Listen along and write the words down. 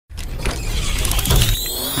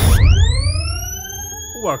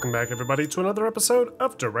Welcome back everybody to another episode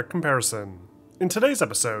of Direct Comparison. In today's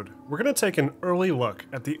episode, we're going to take an early look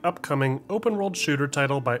at the upcoming open-world shooter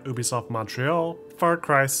title by Ubisoft Montreal, Far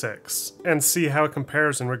Cry 6, and see how it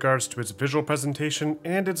compares in regards to its visual presentation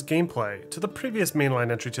and its gameplay to the previous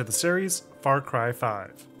mainline entry to the series, Far Cry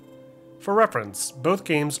 5. For reference, both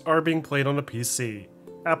games are being played on a PC,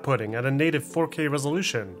 outputting at a native 4K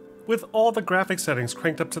resolution, with all the graphic settings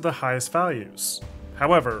cranked up to the highest values.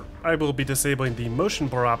 However, I will be disabling the motion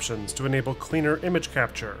blur options to enable cleaner image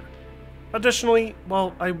capture. Additionally,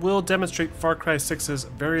 while I will demonstrate Far Cry 6's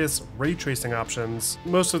various ray tracing options,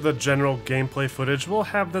 most of the general gameplay footage will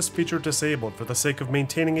have this feature disabled for the sake of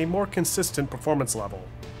maintaining a more consistent performance level.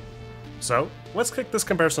 So, let's kick this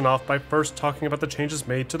comparison off by first talking about the changes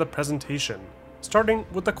made to the presentation, starting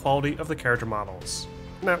with the quality of the character models.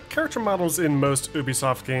 Now, character models in most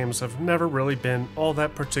Ubisoft games have never really been all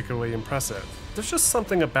that particularly impressive. There's just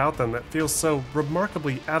something about them that feels so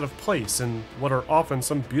remarkably out of place in what are often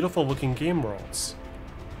some beautiful looking game worlds.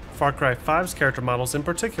 Far Cry 5's character models in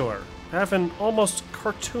particular have an almost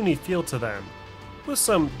cartoony feel to them, with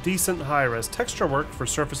some decent high-res texture work for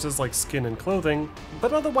surfaces like skin and clothing,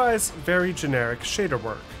 but otherwise very generic shader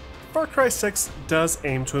work. Far Cry 6 does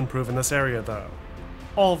aim to improve in this area though.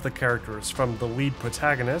 All of the characters, from the lead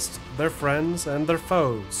protagonist, their friends, and their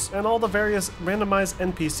foes, and all the various randomized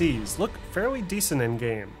NPCs look fairly decent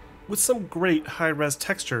in-game, with some great high-res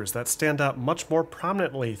textures that stand out much more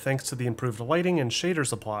prominently thanks to the improved lighting and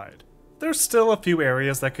shaders applied. There's still a few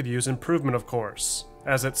areas that could use improvement of course,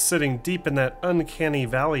 as it's sitting deep in that uncanny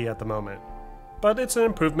valley at the moment, but it's an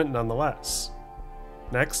improvement nonetheless.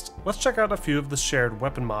 Next, let's check out a few of the shared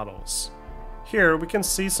weapon models. Here we can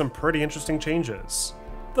see some pretty interesting changes.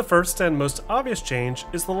 The first and most obvious change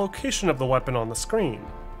is the location of the weapon on the screen.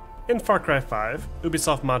 In Far Cry 5,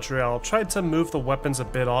 Ubisoft Montreal tried to move the weapons a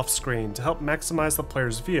bit off-screen to help maximize the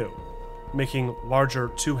player's view, making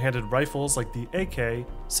larger two-handed rifles like the AK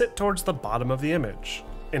sit towards the bottom of the image.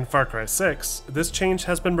 In Far Cry 6, this change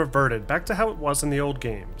has been reverted back to how it was in the old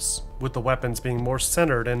games, with the weapons being more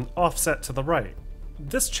centered and offset to the right.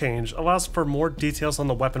 This change allows for more details on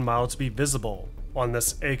the weapon model to be visible. On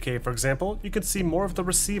this AK, for example, you can see more of the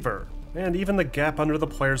receiver, and even the gap under the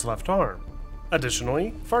player's left arm.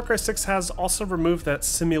 Additionally, Far Cry 6 has also removed that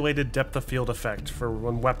simulated depth of field effect for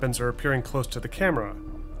when weapons are appearing close to the camera,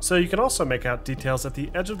 so you can also make out details at the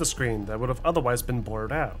edge of the screen that would have otherwise been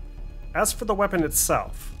blurred out. As for the weapon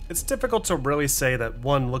itself, it's difficult to really say that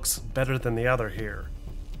one looks better than the other here.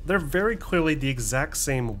 They're very clearly the exact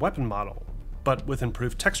same weapon model, but with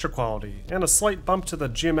improved texture quality and a slight bump to the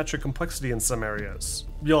geometric complexity in some areas.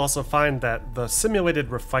 You'll also find that the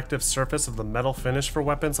simulated reflective surface of the metal finish for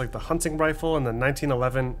weapons like the hunting rifle and the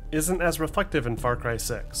 1911 isn't as reflective in Far Cry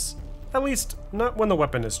 6, at least not when the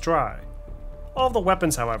weapon is dry. All the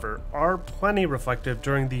weapons, however, are plenty reflective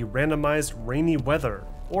during the randomized rainy weather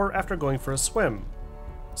or after going for a swim.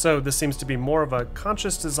 So this seems to be more of a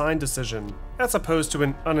conscious design decision as opposed to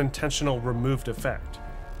an unintentional removed effect.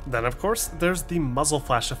 Then of course, there's the muzzle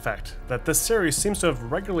flash effect that this series seems to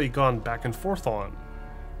have regularly gone back and forth on.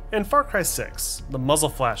 In Far Cry 6, the muzzle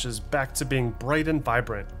flash is back to being bright and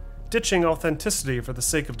vibrant, ditching authenticity for the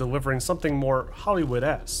sake of delivering something more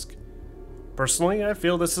Hollywood-esque. Personally, I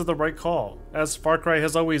feel this is the right call, as Far Cry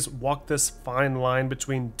has always walked this fine line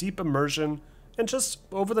between deep immersion and just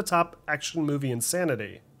over-the-top action movie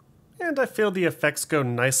insanity. And I feel the effects go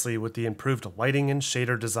nicely with the improved lighting and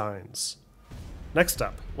shader designs. Next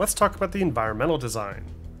up, let's talk about the environmental design.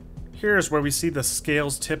 Here's where we see the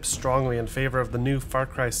scales tip strongly in favor of the new Far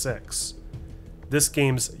Cry 6. This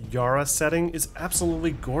game's Yara setting is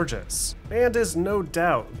absolutely gorgeous, and is no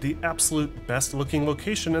doubt the absolute best looking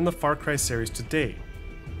location in the Far Cry series to date.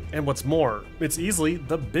 And what's more, it's easily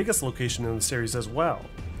the biggest location in the series as well,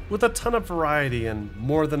 with a ton of variety and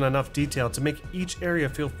more than enough detail to make each area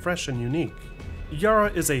feel fresh and unique.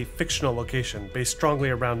 Yara is a fictional location based strongly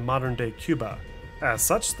around modern-day Cuba. As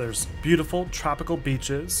such, there's beautiful tropical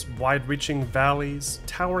beaches, wide-reaching valleys,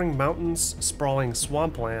 towering mountains, sprawling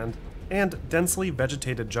swampland, and densely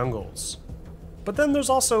vegetated jungles. But then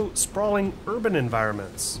there's also sprawling urban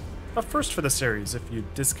environments, a first for the series if you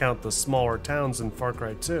discount the smaller towns in Far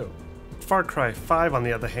Cry 2. Far Cry 5, on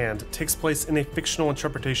the other hand, takes place in a fictional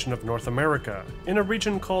interpretation of North America, in a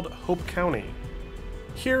region called Hope County.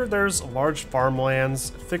 Here there's large farmlands,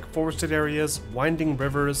 thick forested areas, winding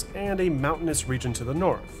rivers, and a mountainous region to the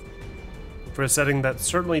north. For a setting that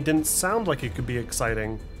certainly didn't sound like it could be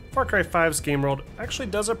exciting, Far Cry 5's game world actually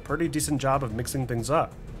does a pretty decent job of mixing things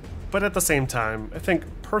up. But at the same time, I think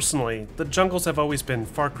personally, the jungles have always been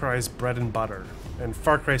Far Cry's bread and butter, and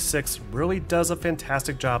Far Cry 6 really does a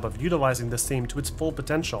fantastic job of utilizing this theme to its full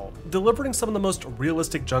potential, delivering some of the most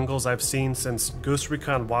realistic jungles I've seen since Ghost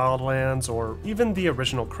Recon Wildlands or even the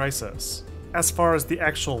original Crysis. As far as the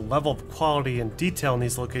actual level of quality and detail in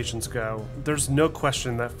these locations go, there's no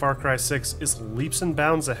question that Far Cry 6 is leaps and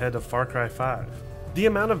bounds ahead of Far Cry 5. The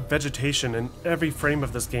amount of vegetation in every frame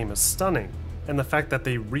of this game is stunning, and the fact that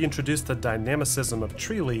they reintroduced the dynamicism of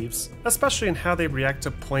tree leaves, especially in how they react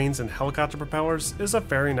to planes and helicopter propellers, is a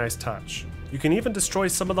very nice touch. You can even destroy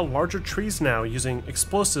some of the larger trees now using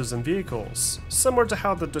explosives and vehicles, similar to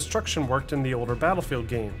how the destruction worked in the older Battlefield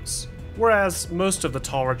games. Whereas most of the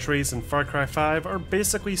taller trees in Far Cry 5 are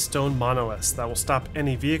basically stone monoliths that will stop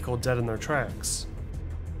any vehicle dead in their tracks.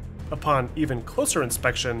 Upon even closer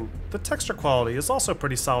inspection, the texture quality is also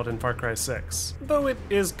pretty solid in Far Cry 6, though it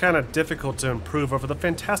is kinda difficult to improve over the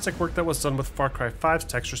fantastic work that was done with Far Cry 5's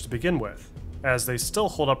textures to begin with, as they still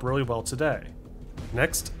hold up really well today.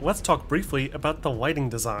 Next, let's talk briefly about the lighting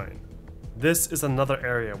design. This is another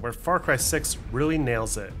area where Far Cry 6 really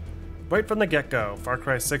nails it. Right from the get-go, Far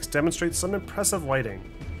Cry 6 demonstrates some impressive lighting,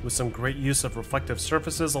 with some great use of reflective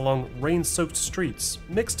surfaces along rain-soaked streets,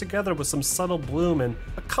 mixed together with some subtle bloom and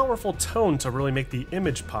a colorful tone to really make the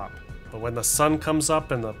image pop. But when the sun comes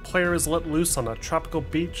up and the player is let loose on a tropical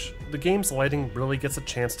beach, the game's lighting really gets a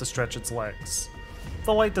chance to stretch its legs.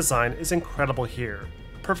 The light design is incredible here,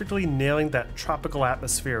 perfectly nailing that tropical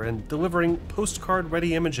atmosphere and delivering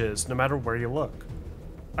postcard-ready images no matter where you look.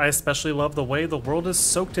 I especially love the way the world is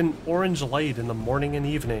soaked in orange light in the morning and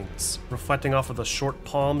evenings, reflecting off of the short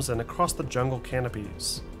palms and across the jungle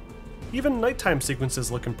canopies. Even nighttime sequences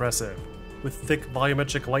look impressive, with thick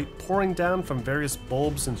volumetric light pouring down from various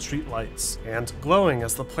bulbs and streetlights, and glowing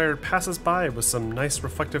as the player passes by with some nice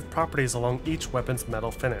reflective properties along each weapon's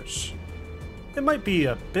metal finish. It might be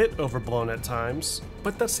a bit overblown at times,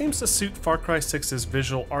 but that seems to suit Far Cry 6's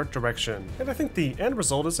visual art direction, and I think the end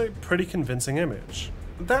result is a pretty convincing image.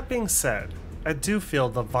 That being said, I do feel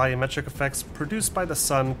the volumetric effects produced by the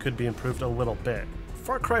sun could be improved a little bit.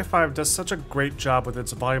 Far Cry 5 does such a great job with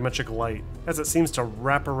its volumetric light, as it seems to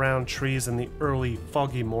wrap around trees in the early,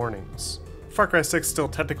 foggy mornings. Far Cry 6 still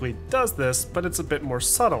technically does this, but it's a bit more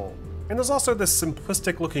subtle, and there's also this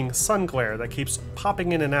simplistic looking sun glare that keeps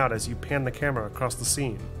popping in and out as you pan the camera across the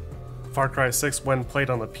scene. Far Cry 6, when played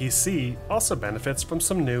on the PC, also benefits from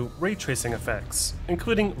some new ray tracing effects,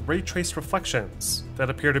 including ray trace reflections that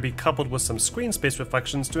appear to be coupled with some screen space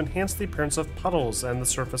reflections to enhance the appearance of puddles and the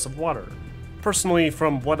surface of water. Personally,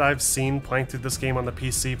 from what I've seen playing through this game on the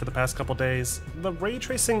PC for the past couple days, the ray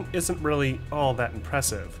tracing isn't really all that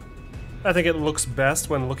impressive. I think it looks best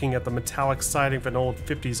when looking at the metallic siding of an old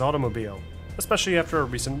 50s automobile, especially after a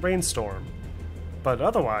recent rainstorm. But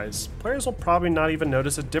otherwise, players will probably not even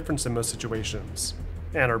notice a difference in most situations,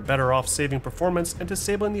 and are better off saving performance and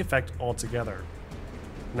disabling the effect altogether.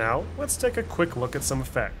 Now, let's take a quick look at some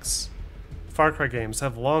effects. Far Cry games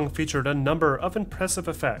have long featured a number of impressive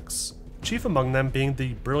effects, chief among them being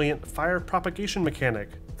the brilliant fire propagation mechanic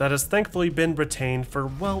that has thankfully been retained for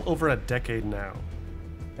well over a decade now.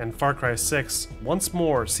 And Far Cry 6 once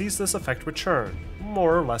more sees this effect return,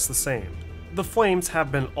 more or less the same. The flames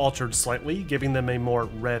have been altered slightly, giving them a more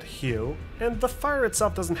red hue, and the fire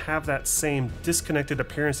itself doesn't have that same disconnected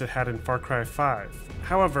appearance it had in Far Cry 5.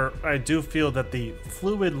 However, I do feel that the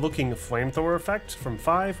fluid-looking flamethrower effect from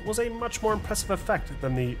 5 was a much more impressive effect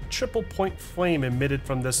than the triple-point flame emitted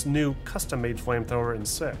from this new custom-made flamethrower in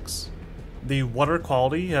 6. The water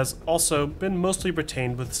quality has also been mostly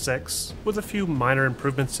retained with 6, with a few minor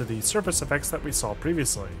improvements to the surface effects that we saw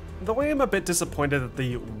previously. Though I am a bit disappointed that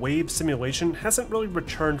the wave simulation hasn't really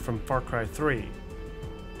returned from Far Cry 3.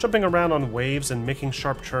 Jumping around on waves and making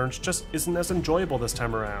sharp turns just isn't as enjoyable this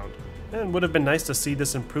time around, and would have been nice to see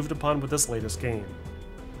this improved upon with this latest game.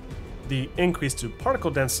 The increase to particle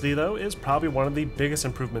density, though, is probably one of the biggest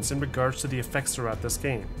improvements in regards to the effects throughout this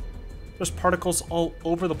game. There's particles all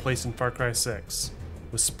over the place in Far Cry 6,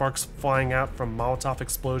 with sparks flying out from Molotov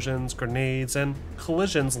explosions, grenades, and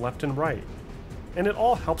collisions left and right, and it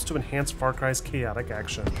all helps to enhance Far Cry's chaotic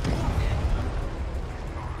action.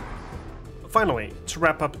 Finally, to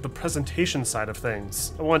wrap up the presentation side of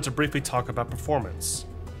things, I wanted to briefly talk about performance.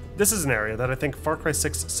 This is an area that I think Far Cry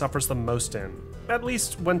 6 suffers the most in, at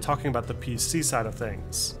least when talking about the PC side of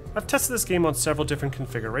things. I've tested this game on several different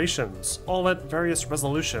configurations, all at various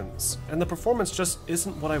resolutions, and the performance just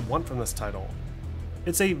isn't what I want from this title.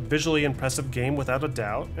 It's a visually impressive game without a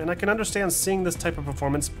doubt, and I can understand seeing this type of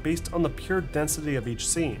performance based on the pure density of each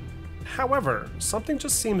scene. However, something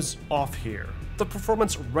just seems off here. The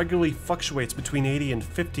performance regularly fluctuates between 80 and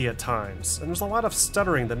 50 at times, and there's a lot of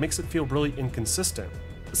stuttering that makes it feel really inconsistent.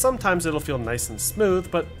 Sometimes it'll feel nice and smooth,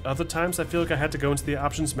 but other times I feel like I had to go into the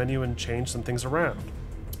options menu and change some things around.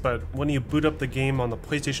 But when you boot up the game on the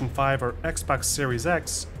PlayStation 5 or Xbox Series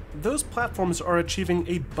X, those platforms are achieving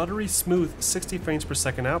a buttery smooth 60 frames per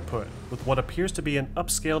second output, with what appears to be an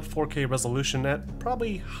upscaled 4K resolution at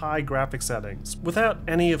probably high graphic settings, without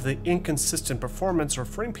any of the inconsistent performance or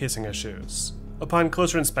frame pacing issues. Upon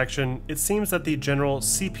closer inspection, it seems that the general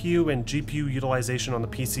CPU and GPU utilization on the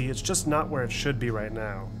PC is just not where it should be right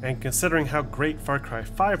now, and considering how great Far Cry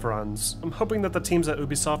 5 runs, I'm hoping that the teams at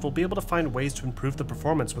Ubisoft will be able to find ways to improve the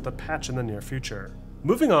performance with a patch in the near future.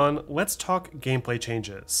 Moving on, let's talk gameplay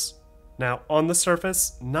changes. Now, on the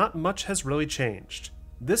surface, not much has really changed.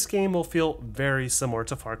 This game will feel very similar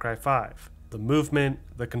to Far Cry 5. The movement,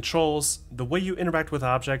 the controls, the way you interact with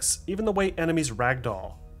objects, even the way enemies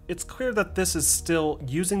ragdoll. It's clear that this is still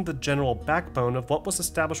using the general backbone of what was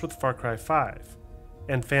established with Far Cry 5,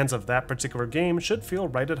 and fans of that particular game should feel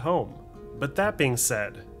right at home. But that being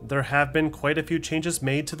said, there have been quite a few changes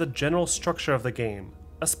made to the general structure of the game,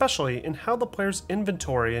 especially in how the player's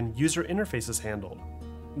inventory and user interface is handled.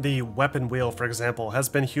 The weapon wheel, for example, has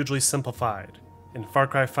been hugely simplified. In Far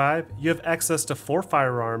Cry 5, you have access to 4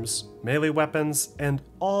 firearms, melee weapons, and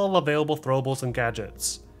all available throwables and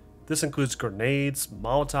gadgets. This includes grenades,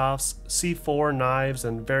 molotovs, C4 knives,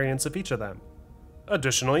 and variants of each of them.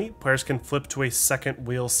 Additionally, players can flip to a second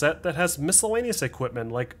wheel set that has miscellaneous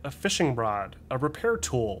equipment like a fishing rod, a repair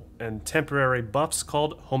tool, and temporary buffs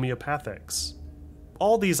called homeopathics.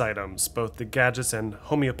 All these items, both the gadgets and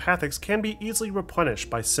homeopathics, can be easily replenished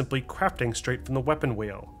by simply crafting straight from the weapon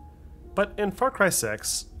wheel. But in Far Cry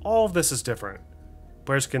 6, all of this is different.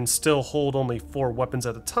 Players can still hold only 4 weapons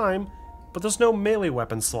at a time, but there's no melee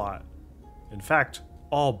weapon slot. In fact,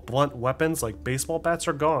 all blunt weapons like baseball bats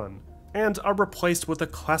are gone, and are replaced with a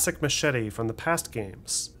classic machete from the past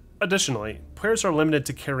games. Additionally, players are limited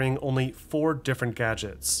to carrying only 4 different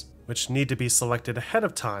gadgets, which need to be selected ahead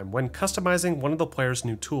of time when customizing one of the player's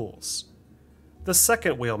new tools. The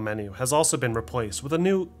second wheel menu has also been replaced with a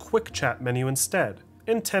new quick chat menu instead,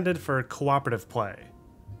 intended for cooperative play.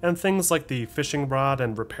 And things like the fishing rod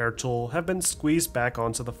and repair tool have been squeezed back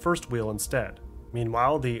onto the first wheel instead.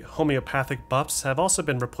 Meanwhile, the homeopathic buffs have also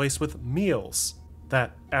been replaced with meals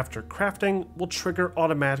that, after crafting, will trigger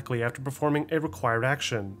automatically after performing a required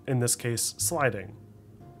action, in this case, sliding.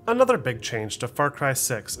 Another big change to Far Cry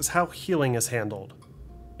 6 is how healing is handled.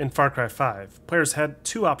 In Far Cry 5, players had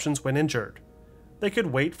 2 options when injured. They could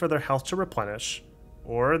wait for their health to replenish,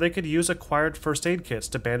 or they could use acquired first aid kits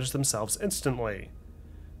to bandage themselves instantly.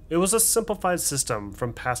 It was a simplified system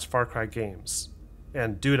from past Far Cry games,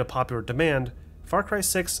 and due to popular demand, Far Cry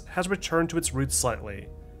 6 has returned to its roots slightly.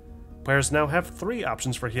 Players now have 3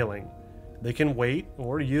 options for healing. They can wait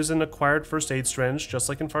or use an acquired first aid syringe just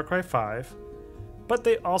like in Far Cry 5, but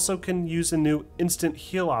they also can use a new instant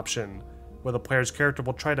heal option, where the player's character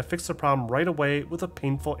will try to fix the problem right away with a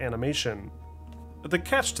painful animation. The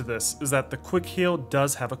catch to this is that the quick heal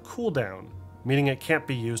does have a cooldown, meaning it can't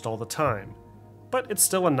be used all the time. But it's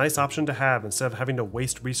still a nice option to have instead of having to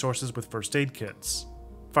waste resources with first aid kits.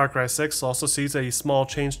 Far Cry 6 also sees a small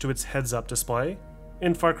change to its heads-up display.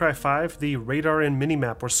 In Far Cry 5, the radar and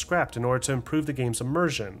minimap were scrapped in order to improve the game's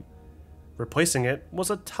immersion. Replacing it was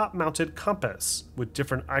a top-mounted compass, with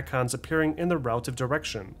different icons appearing in the relative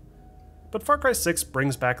direction. But Far Cry 6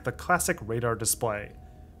 brings back the classic radar display,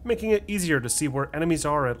 making it easier to see where enemies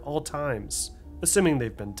are at all times, assuming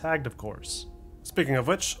they've been tagged, of course. Speaking of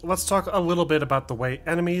which, let's talk a little bit about the way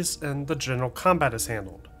enemies and the general combat is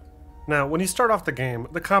handled. Now, when you start off the game,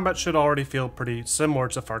 the combat should already feel pretty similar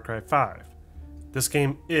to Far Cry 5. This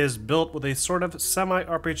game is built with a sort of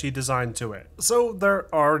semi-RPG design to it, so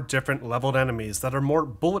there are different leveled enemies that are more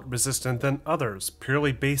bullet resistant than others,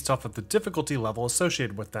 purely based off of the difficulty level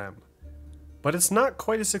associated with them. But it's not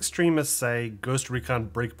quite as extreme as, say, Ghost Recon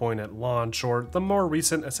Breakpoint at launch or the more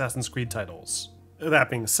recent Assassin's Creed titles. That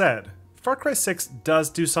being said, Far Cry 6 does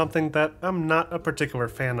do something that I'm not a particular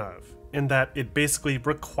fan of, in that it basically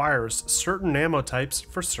requires certain ammo types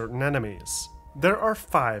for certain enemies. There are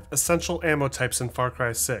 5 essential ammo types in Far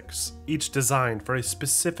Cry 6, each designed for a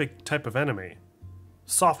specific type of enemy.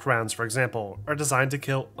 Soft rounds, for example, are designed to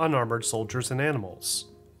kill unarmored soldiers and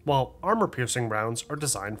animals, while armor-piercing rounds are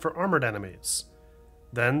designed for armored enemies.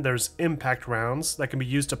 Then there's impact rounds that can be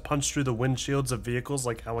used to punch through the windshields of vehicles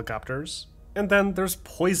like helicopters. And then there's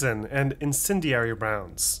poison and incendiary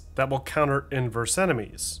rounds that will counter inverse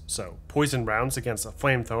enemies. So poison rounds against a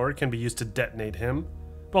flamethrower can be used to detonate him,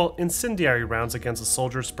 while incendiary rounds against a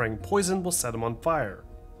soldier spraying poison will set him on fire.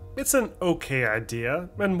 It's an okay idea,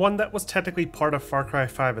 and one that was technically part of Far Cry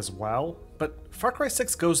 5 as well, but Far Cry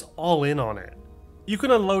 6 goes all in on it. You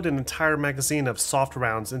can unload an entire magazine of soft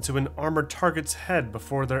rounds into an armored target's head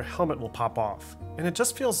before their helmet will pop off, and it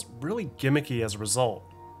just feels really gimmicky as a result.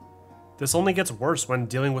 This only gets worse when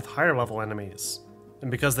dealing with higher level enemies,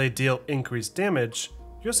 and because they deal increased damage,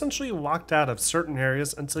 you're essentially locked out of certain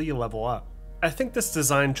areas until you level up. I think this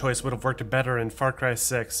design choice would have worked better in Far Cry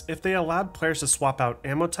 6 if they allowed players to swap out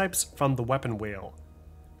ammo types from the weapon wheel.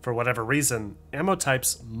 For whatever reason, ammo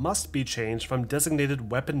types must be changed from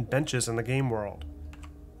designated weapon benches in the game world.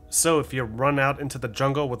 So if you run out into the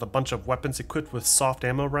jungle with a bunch of weapons equipped with soft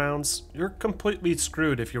ammo rounds, you're completely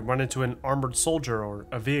screwed if you run into an armored soldier or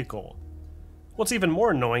a vehicle. What's even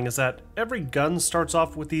more annoying is that every gun starts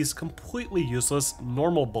off with these completely useless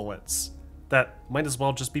normal bullets that might as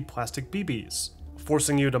well just be plastic BBs,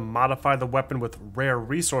 forcing you to modify the weapon with rare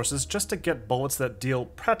resources just to get bullets that deal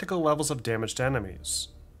practical levels of damage to enemies.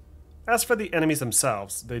 As for the enemies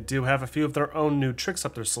themselves, they do have a few of their own new tricks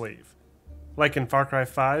up their sleeve. Like in Far Cry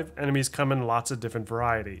 5, enemies come in lots of different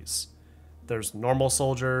varieties. There's normal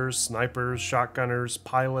soldiers, snipers, shotgunners,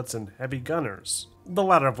 pilots, and heavy gunners, the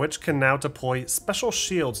latter of which can now deploy special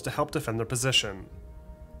shields to help defend their position.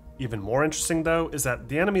 Even more interesting though is that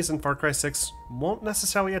the enemies in Far Cry 6 won't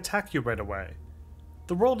necessarily attack you right away.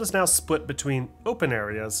 The world is now split between open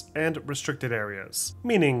areas and restricted areas,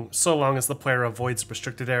 meaning so long as the player avoids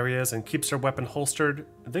restricted areas and keeps their weapon holstered,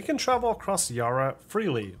 they can travel across Yara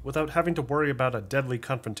freely without having to worry about a deadly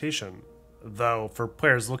confrontation. Though, for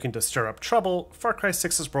players looking to stir up trouble, Far Cry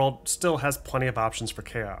 6's world still has plenty of options for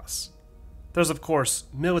chaos. There's of course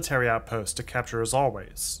military outposts to capture as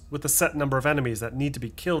always, with a set number of enemies that need to be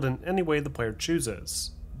killed in any way the player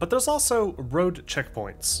chooses. But there's also road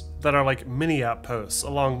checkpoints that are like mini outposts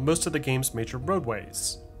along most of the game's major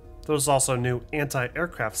roadways. There's also new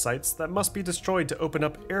anti-aircraft sites that must be destroyed to open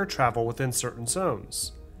up air travel within certain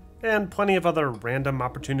zones, and plenty of other random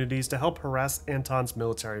opportunities to help harass Anton's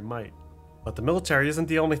military might. But the military isn't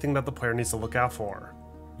the only thing that the player needs to look out for.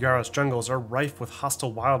 Yara's jungles are rife with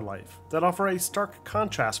hostile wildlife that offer a stark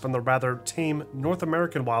contrast from the rather tame North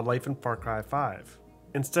American wildlife in Far Cry 5.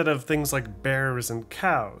 Instead of things like bears and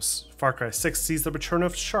cows, Far Cry 6 sees the return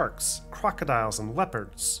of sharks, crocodiles, and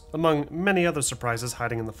leopards, among many other surprises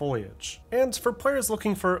hiding in the foliage. And for players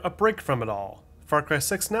looking for a break from it all, Far Cry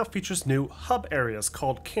 6 now features new hub areas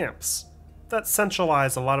called camps that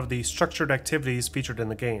centralize a lot of the structured activities featured in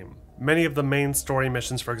the game. Many of the main story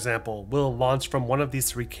missions, for example, will launch from one of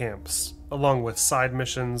these 3 camps, along with side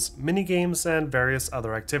missions, minigames, and various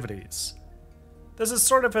other activities. This is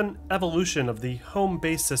sort of an evolution of the home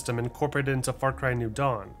base system incorporated into Far Cry New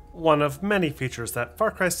Dawn, one of many features that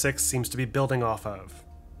Far Cry 6 seems to be building off of.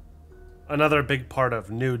 Another big part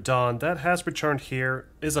of New Dawn that has returned here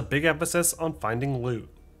is a big emphasis on finding loot.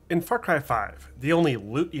 In Far Cry 5, the only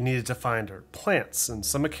loot you needed to find are plants and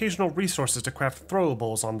some occasional resources to craft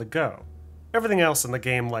throwables on the go. Everything else in the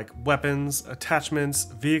game, like weapons, attachments,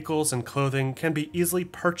 vehicles, and clothing, can be easily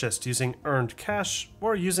purchased using earned cash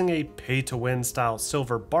or using a pay-to-win style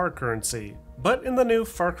silver bar currency. But in the new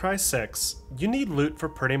Far Cry 6, you need loot for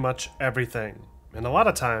pretty much everything, and a lot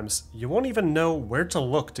of times, you won't even know where to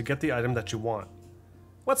look to get the item that you want.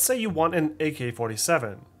 Let's say you want an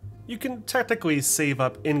AK-47. You can technically save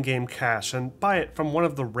up in-game cash and buy it from one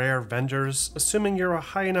of the rare vendors, assuming you're a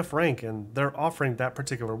high enough rank and they're offering that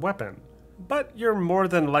particular weapon. But you're more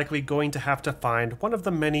than likely going to have to find one of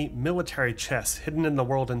the many military chests hidden in the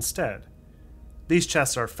world instead. These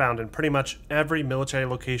chests are found in pretty much every military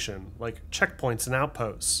location, like checkpoints and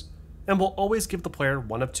outposts, and will always give the player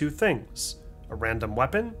one of 2 things: a random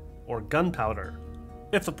weapon or gunpowder.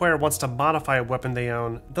 If the player wants to modify a weapon they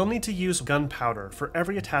own, they'll need to use gunpowder for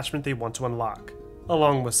every attachment they want to unlock,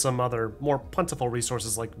 along with some other more plentiful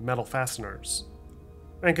resources like metal fasteners.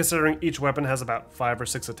 And considering each weapon has about 5 or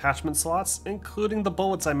 6 attachment slots, including the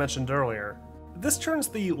bullets I mentioned earlier, this turns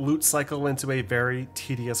the loot cycle into a very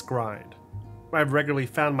tedious grind. I've regularly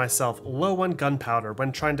found myself low on gunpowder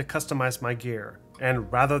when trying to customize my gear,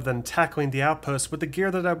 and rather than tackling the outpost with the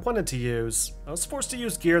gear that I wanted to use, I was forced to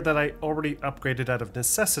use gear that I already upgraded out of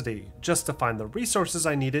necessity, just to find the resources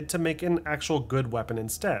I needed to make an actual good weapon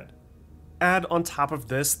instead. Add on top of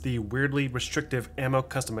this the weirdly restrictive ammo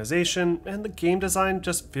customization, and the game design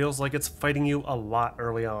just feels like it's fighting you a lot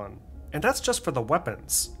early on. And that's just for the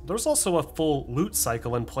weapons. There's also a full loot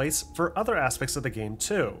cycle in place for other aspects of the game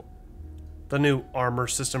too. The new armor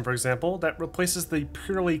system, for example, that replaces the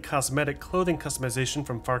purely cosmetic clothing customization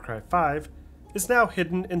from Far Cry 5, is now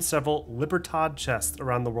hidden in several Libertad chests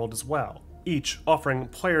around the world as well, each offering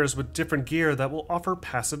players with different gear that will offer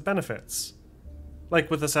passive benefits. Like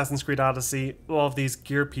with Assassin's Creed Odyssey, all of these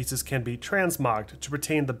gear pieces can be transmogged to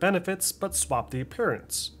retain the benefits but swap the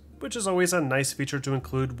appearance. which is always a nice feature to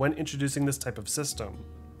include when introducing this type of system.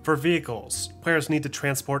 For vehicles, players need to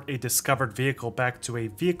transport a discovered vehicle back to a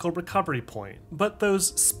vehicle recovery point, but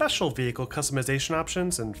those special vehicle customization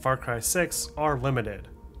options in Far Cry 6 are limited,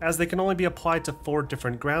 as they can only be applied to 4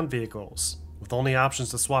 different ground vehicles, with only options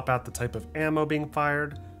to swap out the type of ammo being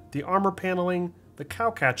fired, the armor paneling, the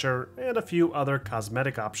cowcatcher, and a few other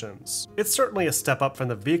cosmetic options. It's certainly a step up from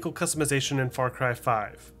the vehicle customization in Far Cry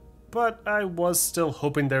 5, but I was still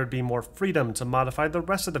hoping there would be more freedom to modify the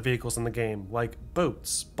rest of the vehicles in the game, like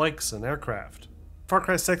boats, bikes, and aircraft. Far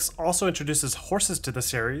Cry 6 also introduces horses to the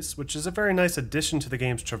series, which is a very nice addition to the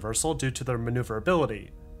game's traversal due to their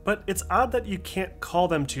maneuverability, but it's odd that you can't call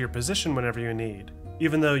them to your position whenever you need,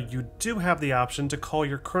 even though you do have the option to call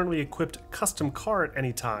your currently equipped custom car at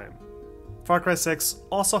any time. Far Cry 6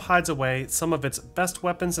 also hides away some of its best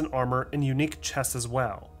weapons and armor in unique chests as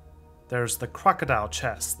well. There's the crocodile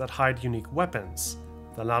chests that hide unique weapons,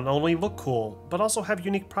 that not only look cool, but also have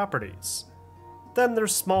unique properties. Then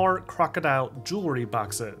there's smaller crocodile jewelry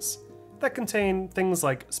boxes, that contain things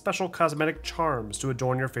like special cosmetic charms to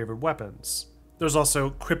adorn your favorite weapons. There's also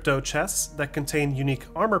crypto chests that contain unique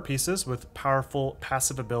armor pieces with powerful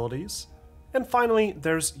passive abilities. And finally,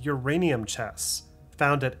 there's uranium chests,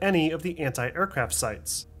 found at any of the anti-aircraft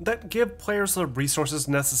sites, that give players the resources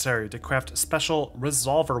necessary to craft special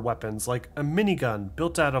resolver weapons like a minigun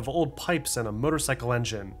built out of old pipes and a motorcycle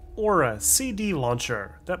engine, or a CD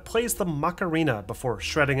launcher that plays the Macarena before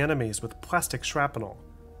shredding enemies with plastic shrapnel.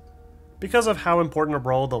 Because of how important a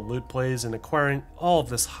role the loot plays in acquiring all of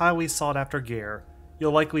this highly sought after gear,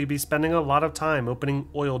 you'll likely be spending a lot of time opening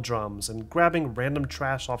oil drums and grabbing random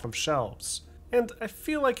trash off of shelves. And I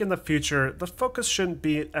feel like in the future, the focus shouldn't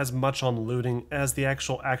be as much on looting as the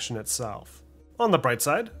actual action itself. On the bright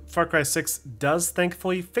side, Far Cry 6 does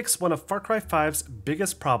thankfully fix one of Far Cry 5's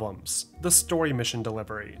biggest problems, the story mission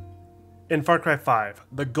delivery. In Far Cry 5,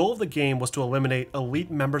 the goal of the game was to eliminate elite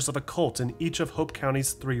members of a cult in each of Hope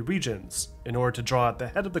County's 3 regions, in order to draw out the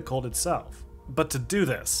head of the cult itself. But to do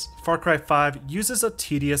this, Far Cry 5 uses a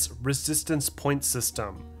tedious resistance point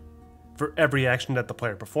system. For every action that the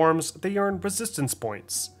player performs, they earn resistance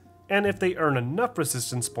points, and if they earn enough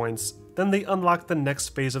resistance points, then they unlock the next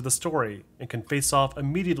phase of the story and can face off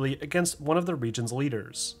immediately against one of the region's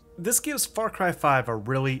leaders. This gives Far Cry 5 a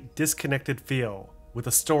really disconnected feel, with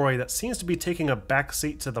a story that seems to be taking a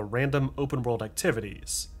backseat to the random open-world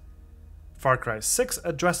activities. Far Cry 6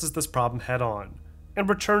 addresses this problem head-on, and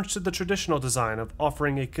returns to the traditional design of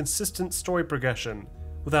offering a consistent story progression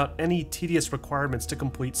without any tedious requirements to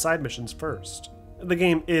complete side missions first. The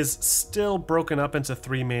game is still broken up into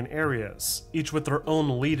 3 main areas, each with their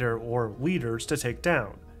own leader or leaders to take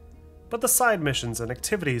down, but the side missions and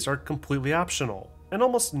activities are completely optional, and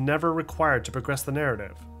almost never required to progress the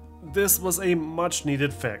narrative. This was a much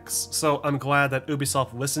needed fix, so I'm glad that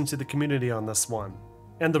Ubisoft listened to the community on this one.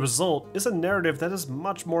 And the result is a narrative that is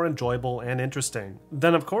much more enjoyable and interesting.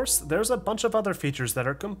 Then of course, there's a bunch of other features that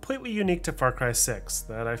are completely unique to Far Cry 6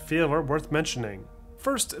 that I feel are worth mentioning.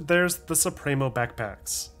 First, there's the Supremo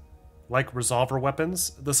backpacks. Like resolver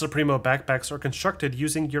weapons, the Supremo backpacks are constructed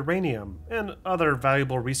using uranium and other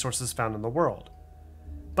valuable resources found in the world.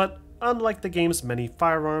 But unlike the game's many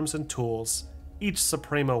firearms and tools, each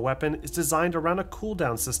Supremo weapon is designed around a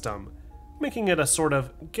cooldown system, making it a sort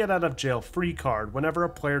of get-out-of-jail-free card whenever a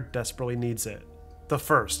player desperately needs it. The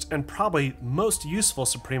first, and probably most useful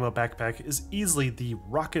Supremo backpack is easily the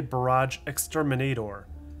Rocket Barrage Exterminator,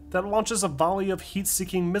 that launches a volley of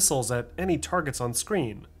heat-seeking missiles at any targets on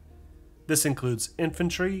screen. This includes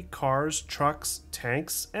infantry, cars, trucks,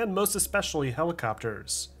 tanks, and most especially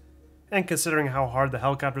helicopters. And considering how hard the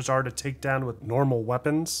helicopters are to take down with normal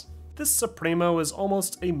weapons, this Supremo is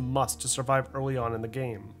almost a must to survive early on in the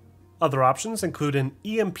game. Other options include an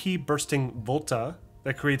EMP bursting Volta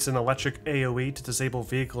that creates an electric AoE to disable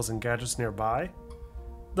vehicles and gadgets nearby.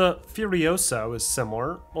 The Furioso is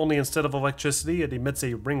similar, only instead of electricity it emits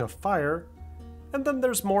a ring of fire. And then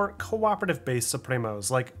there's more cooperative-based Supremos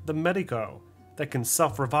like the Medico that can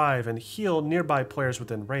self-revive and heal nearby players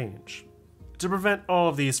within range. To prevent all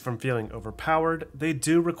of these from feeling overpowered, they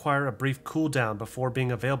do require a brief cooldown before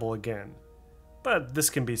being available again. But this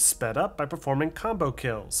can be sped up by performing combo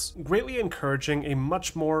kills, greatly encouraging a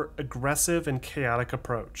much more aggressive and chaotic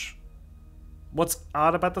approach. What's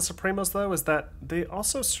odd about the Supremos though is that they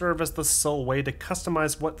also serve as the sole way to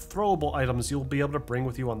customize what throwable items you'll be able to bring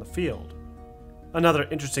with you on the field. Another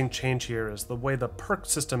interesting change here is the way the perk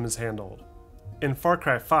system is handled. In Far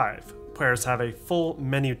Cry 5, players have a full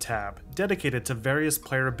menu tab dedicated to various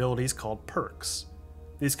player abilities called perks.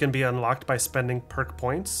 These can be unlocked by spending perk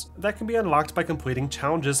points that can be unlocked by completing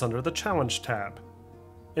challenges under the Challenge tab.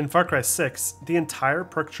 In Far Cry 6, the entire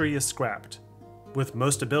perk tree is scrapped, with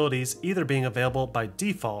most abilities either being available by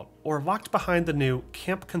default or locked behind the new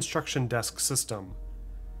Camp Construction Desk system.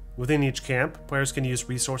 Within each camp, players can use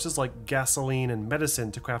resources like gasoline and medicine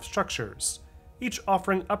to craft structures, each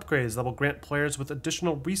offering upgrades that will grant players with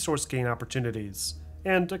additional resource gain opportunities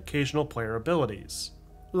and occasional player abilities.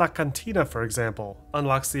 La Cantina, for example,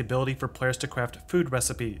 unlocks the ability for players to craft food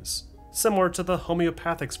recipes, similar to the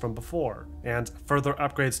homeopathics from before, and further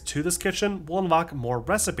upgrades to this kitchen will unlock more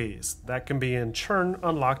recipes that can be in turn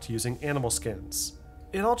unlocked using animal skins.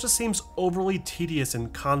 It all just seems overly tedious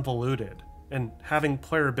and convoluted, and having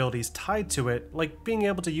player abilities tied to it, like being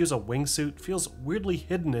able to use a wingsuit, feels weirdly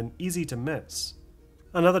hidden and easy to miss.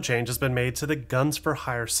 Another change has been made to the Guns for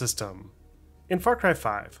Hire system. In Far Cry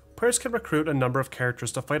 5, players can recruit a number of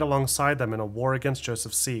characters to fight alongside them in a war against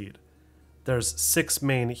Joseph Seed. There's 6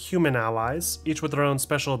 main human allies, each with their own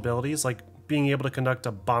special abilities, like being able to conduct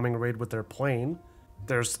a bombing raid with their plane.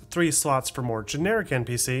 There's 3 slots for more generic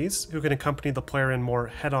NPCs, who can accompany the player in more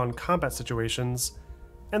head-on combat situations.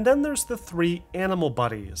 And then there's the 3 animal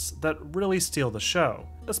buddies that really steal the show,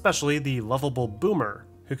 especially the lovable Boomer,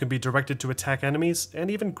 who can be directed to attack enemies and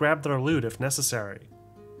even grab their loot if necessary.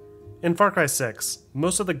 In Far Cry 6,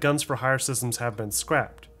 most of the Guns for Hire systems have been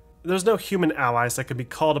scrapped. There's no human allies that can be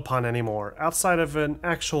called upon anymore outside of an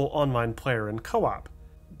actual online player in co-op.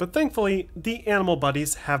 But thankfully, the animal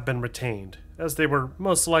buddies have been retained, as they were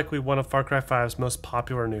most likely one of Far Cry 5's most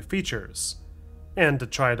popular new features. And to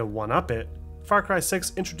try to one-up it, Far Cry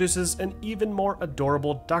 6 introduces an even more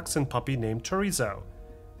adorable dachshund puppy named Chorizo,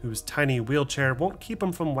 whose tiny wheelchair won't keep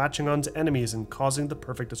him from latching onto enemies and causing the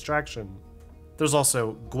perfect distraction. There's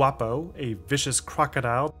also Guapo, a vicious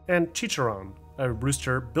crocodile, and Chicharron, a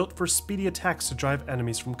rooster built for speedy attacks to drive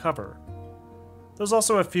enemies from cover. There's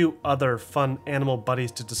also a few other fun animal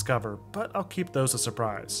buddies to discover, but I'll keep those a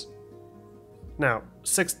surprise. Now,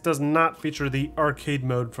 6 does not feature the arcade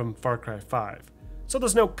mode from Far Cry 5, so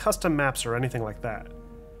there's no custom maps or anything like that.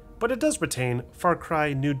 But it does retain Far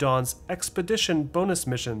Cry New Dawn's Expedition bonus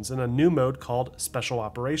missions in a new mode called Special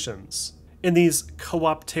Operations. In these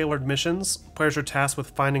co-op tailored missions, players are tasked with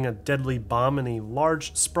finding a deadly bomb in a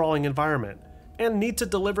large, sprawling environment, and need to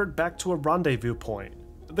deliver it back to a rendezvous point.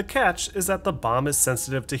 The catch is that the bomb is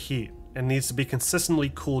sensitive to heat, and needs to be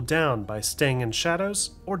consistently cooled down by staying in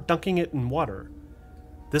shadows or dunking it in water.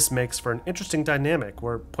 This makes for an interesting dynamic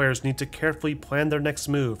where players need to carefully plan their next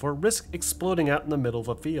move or risk exploding out in the middle of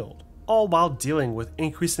a field, all while dealing with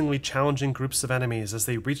increasingly challenging groups of enemies as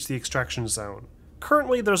they reach the extraction zone.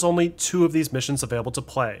 Currently, there's only 2 of these missions available to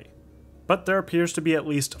play, but there appears to be at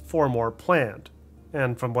least 4 more planned,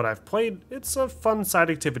 and from what I've played, it's a fun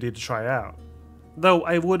side activity to try out. Though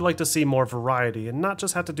I would like to see more variety and not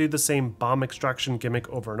just have to do the same bomb extraction gimmick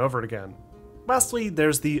over and over again. Lastly,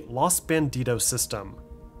 there's the Los Bandidos system.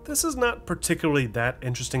 This is not particularly that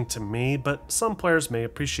interesting to me, but some players may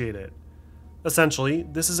appreciate it. Essentially,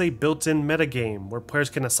 this is a built-in metagame where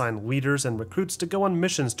players can assign leaders and recruits to go on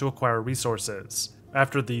missions to acquire resources.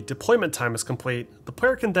 After the deployment time is complete, the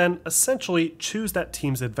player can then essentially choose that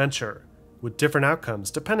team's adventure, with different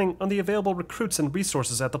outcomes depending on the available recruits and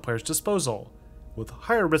resources at the player's disposal, with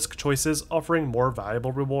higher risk choices offering more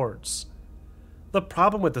valuable rewards. The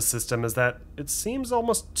problem with the system is that it seems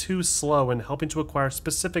almost too slow in helping to acquire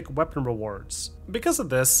specific weapon rewards. Because of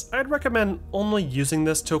this, I'd recommend only using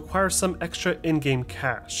this to acquire some extra in-game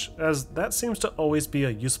cash, as that seems to always be a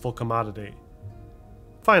useful commodity.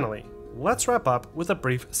 Finally, let's wrap up with a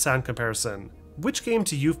brief sound comparison. Which game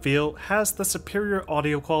do you feel has the superior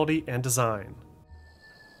audio quality and design?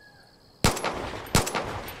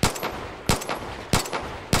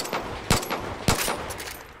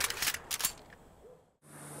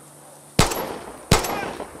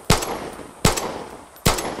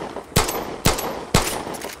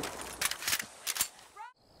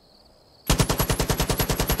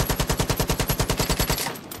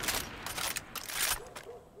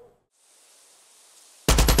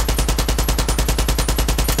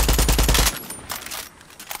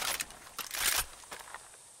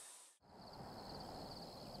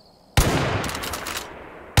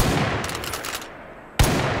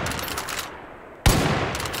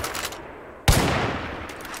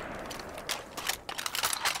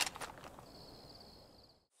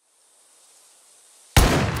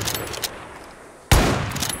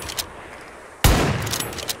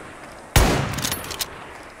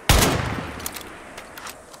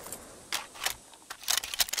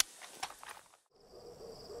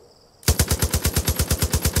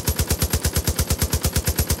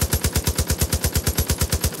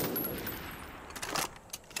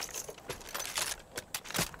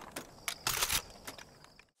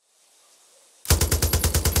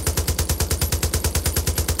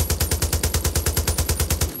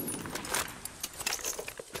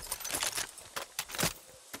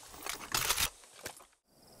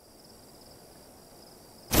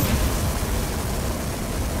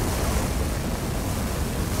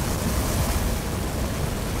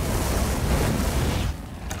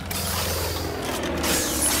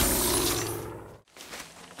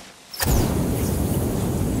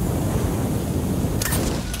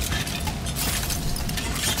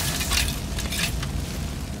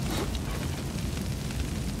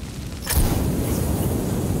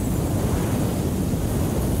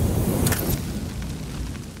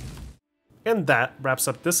 And that wraps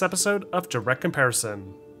up this episode of Direct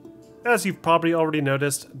Comparison. As you've probably already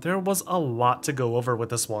noticed, there was a lot to go over with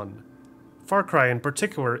this one. Far Cry in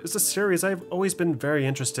particular is a series I've always been very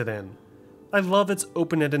interested in. I love its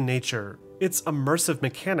open-ended nature, its immersive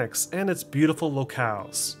mechanics, and its beautiful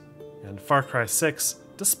locales. And Far Cry 6,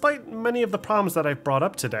 despite many of the problems that I've brought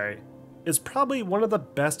up today, is probably one of the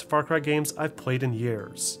best Far Cry games I've played in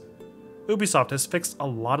years. Ubisoft has fixed a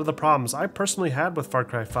lot of the problems I personally had with Far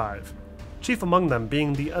Cry 5, chief among them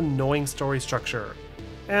being the annoying story structure,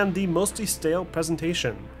 and the mostly stale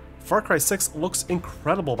presentation. Far Cry 6 looks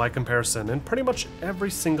incredible by comparison in pretty much every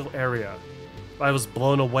single area. I was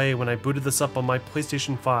blown away when I booted this up on my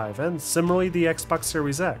PlayStation 5 and similarly the Xbox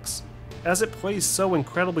Series X, as it plays so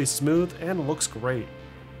incredibly smooth and looks great.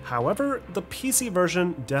 However, the PC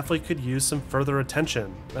version definitely could use some further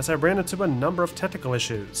attention, as I ran into a number of technical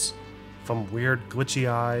issues, from weird glitchy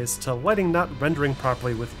eyes to lighting not rendering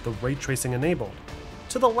properly with the ray tracing enabled,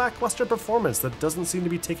 to the lackluster performance that doesn't seem to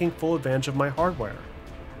be taking full advantage of my hardware.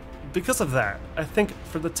 Because of that, I think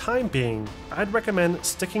for the time being, I'd recommend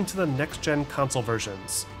sticking to the next-gen console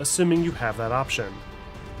versions, assuming you have that option.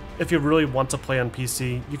 If you really want to play on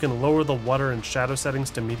PC, you can lower the water and shadow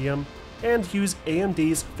settings to medium, and use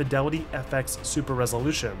AMD's Fidelity FX Super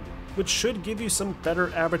Resolution, which should give you some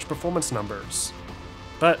better average performance numbers.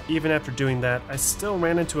 But even after doing that, I still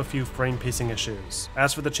ran into a few frame pacing issues.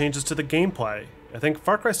 As for the changes to the gameplay, I think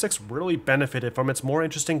Far Cry 6 really benefited from its more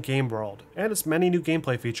interesting game world and its many new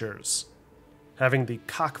gameplay features. Having the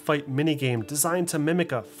cockfight minigame designed to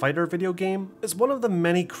mimic a fighter video game is one of the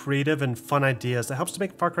many creative and fun ideas that helps to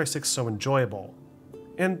make Far Cry 6 so enjoyable.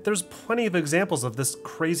 And there's plenty of examples of this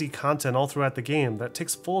crazy content all throughout the game that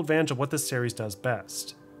takes full advantage of what this series does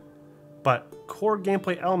best. But core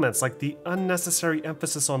gameplay elements like the unnecessary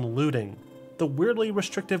emphasis on looting, the weirdly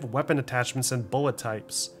restrictive weapon attachments and bullet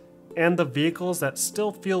types, and the vehicles that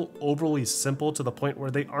still feel overly simple to the point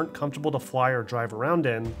where they aren't comfortable to fly or drive around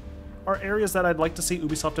in, are areas that I'd like to see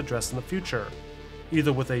Ubisoft address in the future,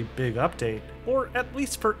 either with a big update, or at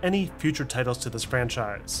least for any future titles to this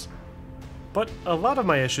franchise. But a lot of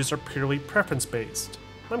my issues are purely preference-based.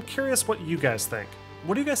 I'm curious what you guys think.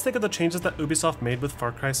 What do you guys think of the changes that Ubisoft made with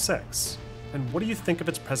Far Cry 6? And what do you think of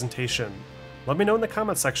its presentation? Let me know in the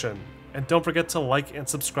comments section. And don't forget to like and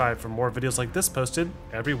subscribe for more videos like this posted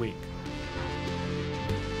every week.